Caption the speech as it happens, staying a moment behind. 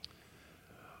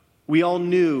We all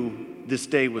knew this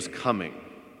day was coming.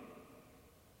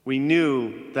 We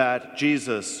knew that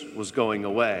Jesus was going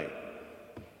away.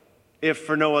 If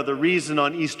for no other reason,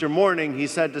 on Easter morning, he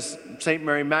said to St.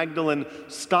 Mary Magdalene,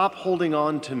 "Stop holding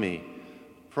on to me,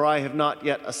 for I have not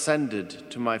yet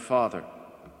ascended to my Father,"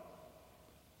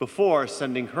 before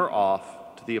sending her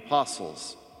off to the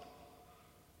apostles.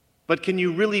 But can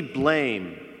you really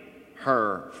blame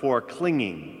her for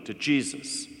clinging to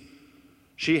Jesus?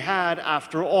 She had,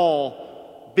 after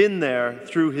all, been there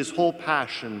through his whole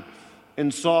passion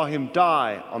and saw him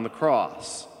die on the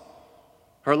cross.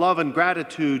 Her love and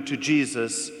gratitude to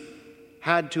Jesus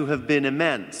had to have been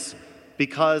immense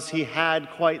because he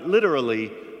had quite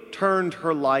literally turned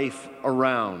her life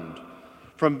around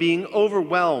from being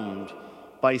overwhelmed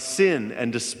by sin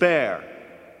and despair,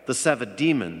 the 7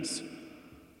 demons,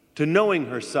 to knowing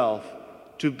herself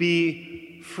to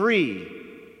be free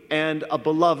and a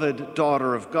beloved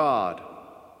daughter of God.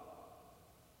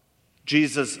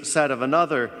 Jesus said of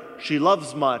another, "She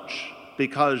loves much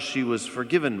because she was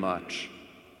forgiven much."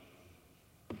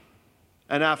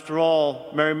 And after all,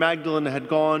 Mary Magdalene had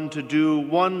gone to do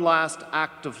one last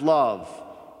act of love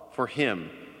for him,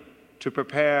 to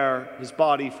prepare his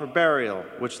body for burial,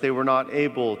 which they were not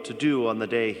able to do on the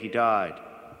day he died.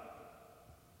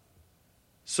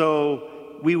 So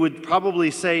we would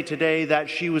probably say today that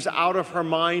she was out of her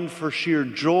mind for sheer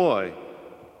joy,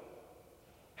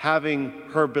 having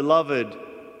her beloved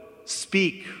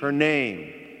speak her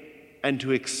name and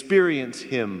to experience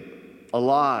him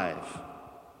alive.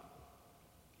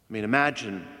 I mean,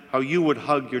 imagine how you would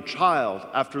hug your child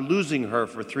after losing her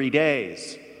for 3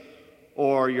 days,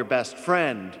 or your best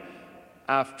friend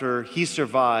after he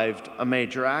survived a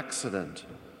major accident.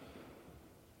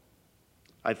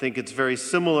 I think it's very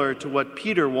similar to what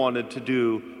Peter wanted to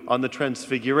do on the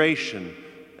Transfiguration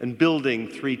and building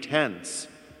 3 tents.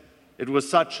 It was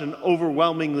such an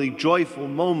overwhelmingly joyful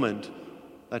moment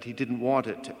that he didn't want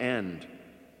it to end.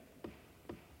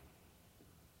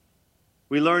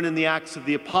 We learn in the Acts of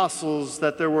the Apostles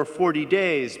that there were 40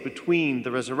 days between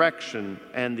the resurrection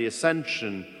and the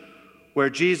ascension, where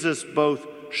Jesus both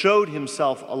showed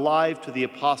himself alive to the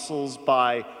apostles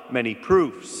by many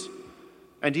proofs,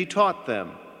 and he taught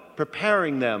them,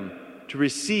 preparing them to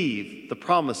receive the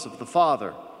promise of the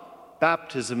Father,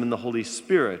 baptism in the Holy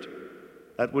Spirit,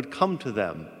 that would come to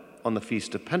them on the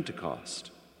Feast of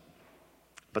Pentecost.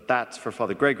 But that's for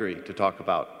Father Gregory to talk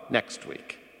about next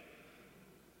week.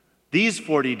 These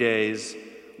 40 days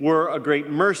were a great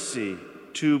mercy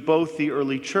to both the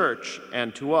early church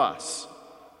and to us.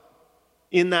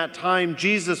 In that time,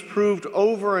 Jesus proved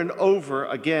over and over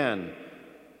again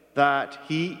that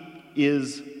he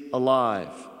is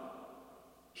alive.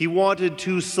 He wanted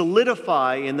to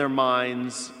solidify in their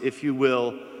minds, if you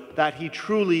will, that he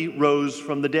truly rose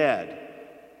from the dead.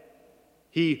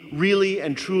 He really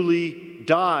and truly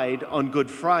died on Good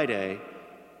Friday,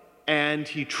 and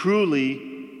he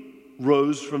truly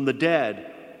rose from the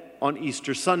dead on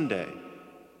Easter Sunday.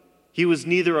 He was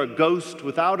neither a ghost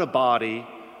without a body,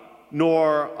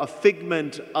 nor a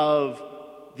figment of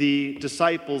the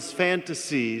disciples'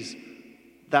 fantasies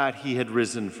that he had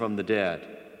risen from the dead.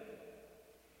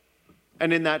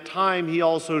 And in that time, he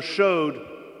also showed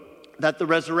that the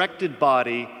resurrected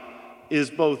body is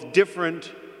both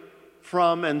different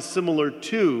from and similar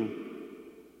to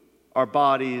our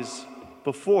bodies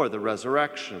before the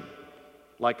resurrection,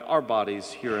 like our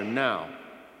bodies here and now.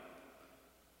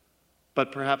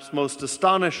 But perhaps most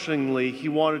astonishingly, he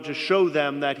wanted to show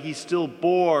them that he still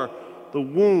bore the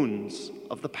wounds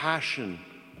of the passion,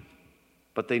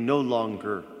 but they no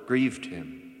longer grieved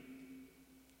him.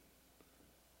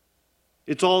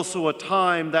 It's also a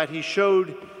time that he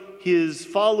showed his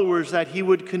followers that he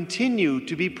would continue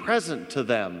to be present to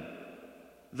them,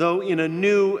 though in a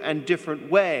new and different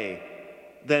way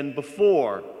than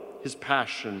before his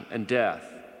passion and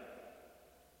death.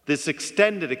 This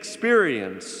extended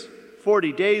experience,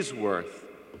 40 days worth,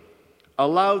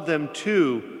 allowed them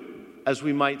to, as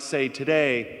we might say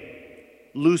today,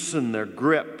 loosen their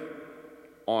grip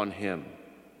on him.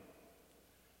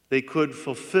 They could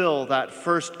fulfill that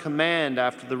first command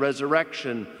after the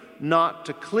resurrection, not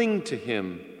to cling to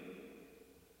him,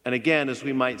 and again, as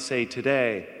we might say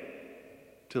today,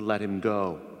 to let him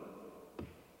go.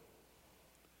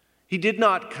 He did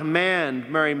not command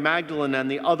Mary Magdalene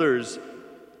and the others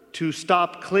to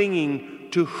stop clinging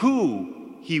to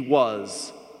who he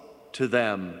was to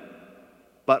them,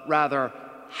 but rather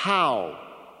how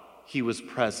he was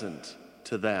present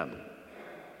to them.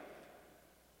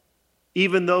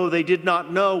 Even though they did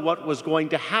not know what was going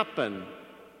to happen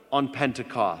on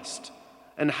Pentecost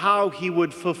and how he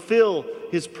would fulfill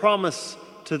his promise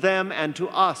to them and to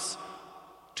us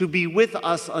to be with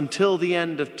us until the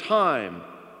end of time.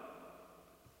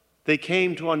 They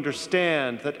came to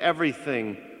understand that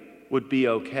everything would be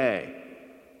okay.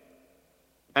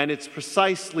 And it's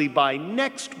precisely by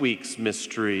next week's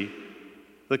mystery,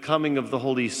 the coming of the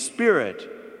Holy Spirit,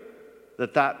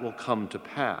 that will come to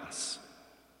pass.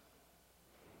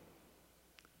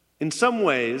 In some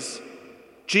ways,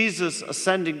 Jesus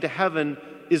ascending to heaven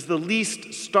is the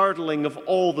least startling of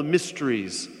all the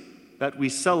mysteries that we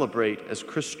celebrate as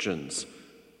Christians,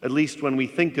 at least when we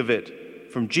think of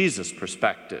it from Jesus'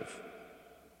 perspective.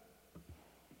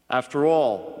 After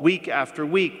all, week after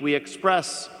week, we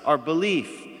express our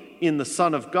belief in the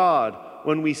Son of God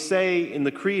when we say in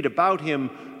the Creed about him,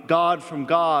 God from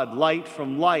God, light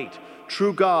from light,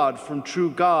 true God from true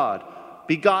God,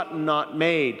 begotten, not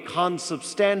made,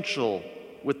 consubstantial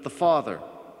with the Father.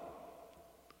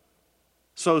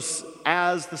 So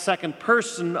as the second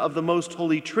person of the Most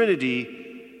Holy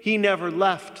Trinity, he never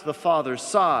left the Father's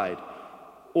side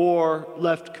or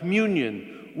left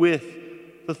communion with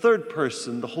the third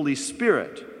person, the Holy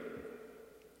Spirit.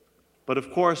 But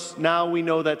of course, now we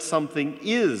know that something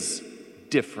is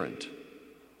different,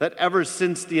 that ever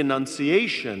since the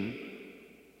Annunciation,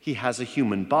 he has a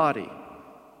human body.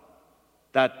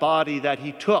 That body that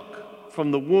he took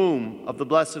from the womb of the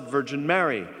Blessed Virgin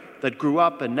Mary, that grew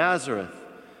up in Nazareth,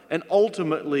 and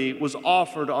ultimately was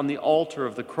offered on the altar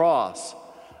of the cross.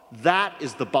 That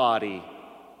is the body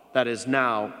that is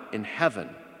now in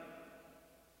heaven.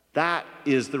 That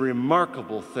is the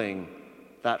remarkable thing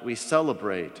that we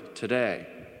celebrate today.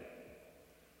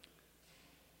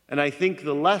 And I think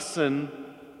the lesson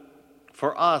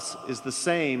for us is the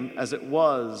same as it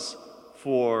was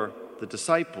for the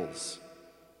disciples.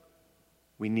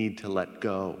 We need to let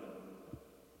go.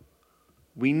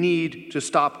 We need to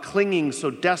stop clinging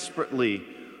so desperately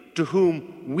to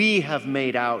whom we have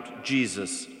made out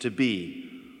Jesus to be,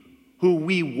 who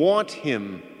we want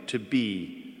him to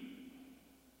be,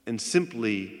 and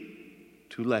simply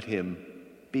to let him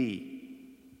be.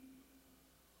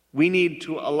 We need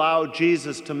to allow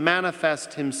Jesus to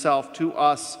manifest himself to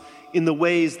us in the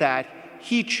ways that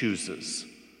he chooses,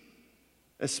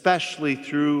 especially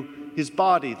through his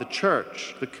body, the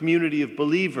church, the community of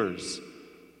believers,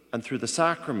 and through the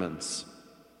sacraments.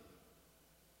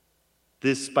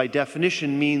 This, by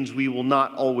definition, means we will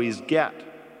not always get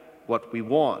what we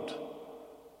want.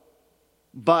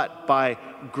 But by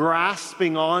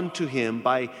grasping onto him,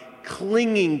 by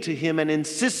clinging to him and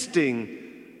insisting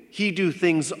he do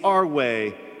things our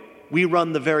way, we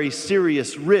run the very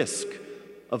serious risk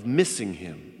of missing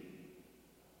him.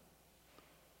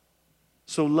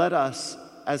 So let us,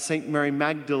 as St. Mary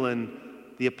Magdalene,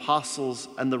 the apostles,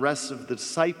 and the rest of the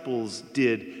disciples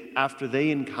did after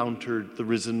they encountered the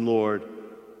risen Lord,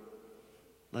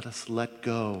 let us let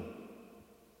go.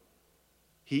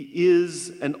 He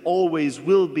is and always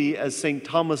will be, as St.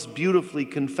 Thomas beautifully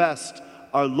confessed,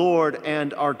 our Lord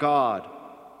and our God.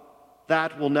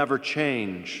 That will never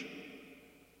change.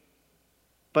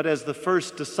 But as the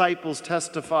first disciples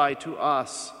testify to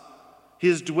us,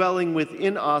 his dwelling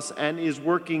within us and is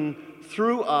working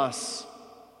through us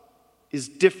is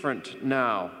different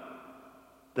now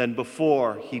than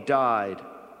before he died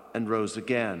and rose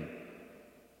again.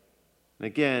 And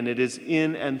again, it is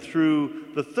in and through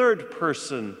the third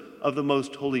person of the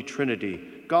Most Holy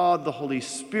Trinity, God the Holy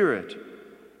Spirit,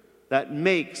 that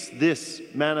makes this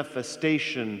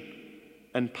manifestation,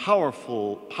 and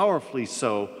powerfully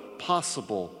so,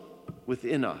 possible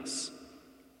within us.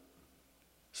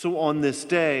 So on this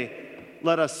day,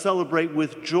 let us celebrate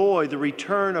with joy the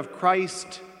return of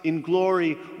Christ in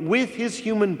glory with his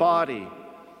human body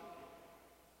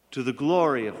to the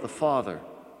glory of the Father,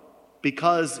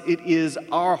 because it is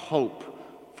our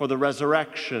hope for the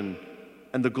resurrection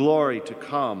and the glory to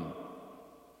come.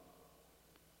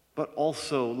 But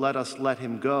also let us let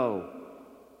him go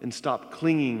and stop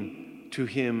clinging to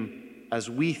him as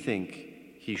we think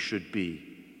he should be.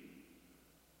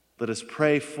 Let us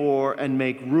pray for and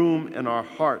make room in our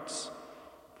hearts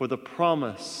for the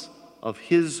promise of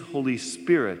his Holy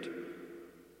Spirit,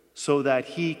 so that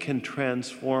he can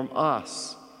transform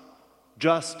us,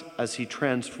 just as he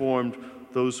transformed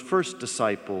those first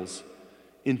disciples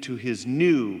into his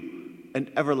new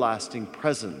and everlasting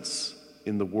presence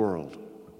in the world.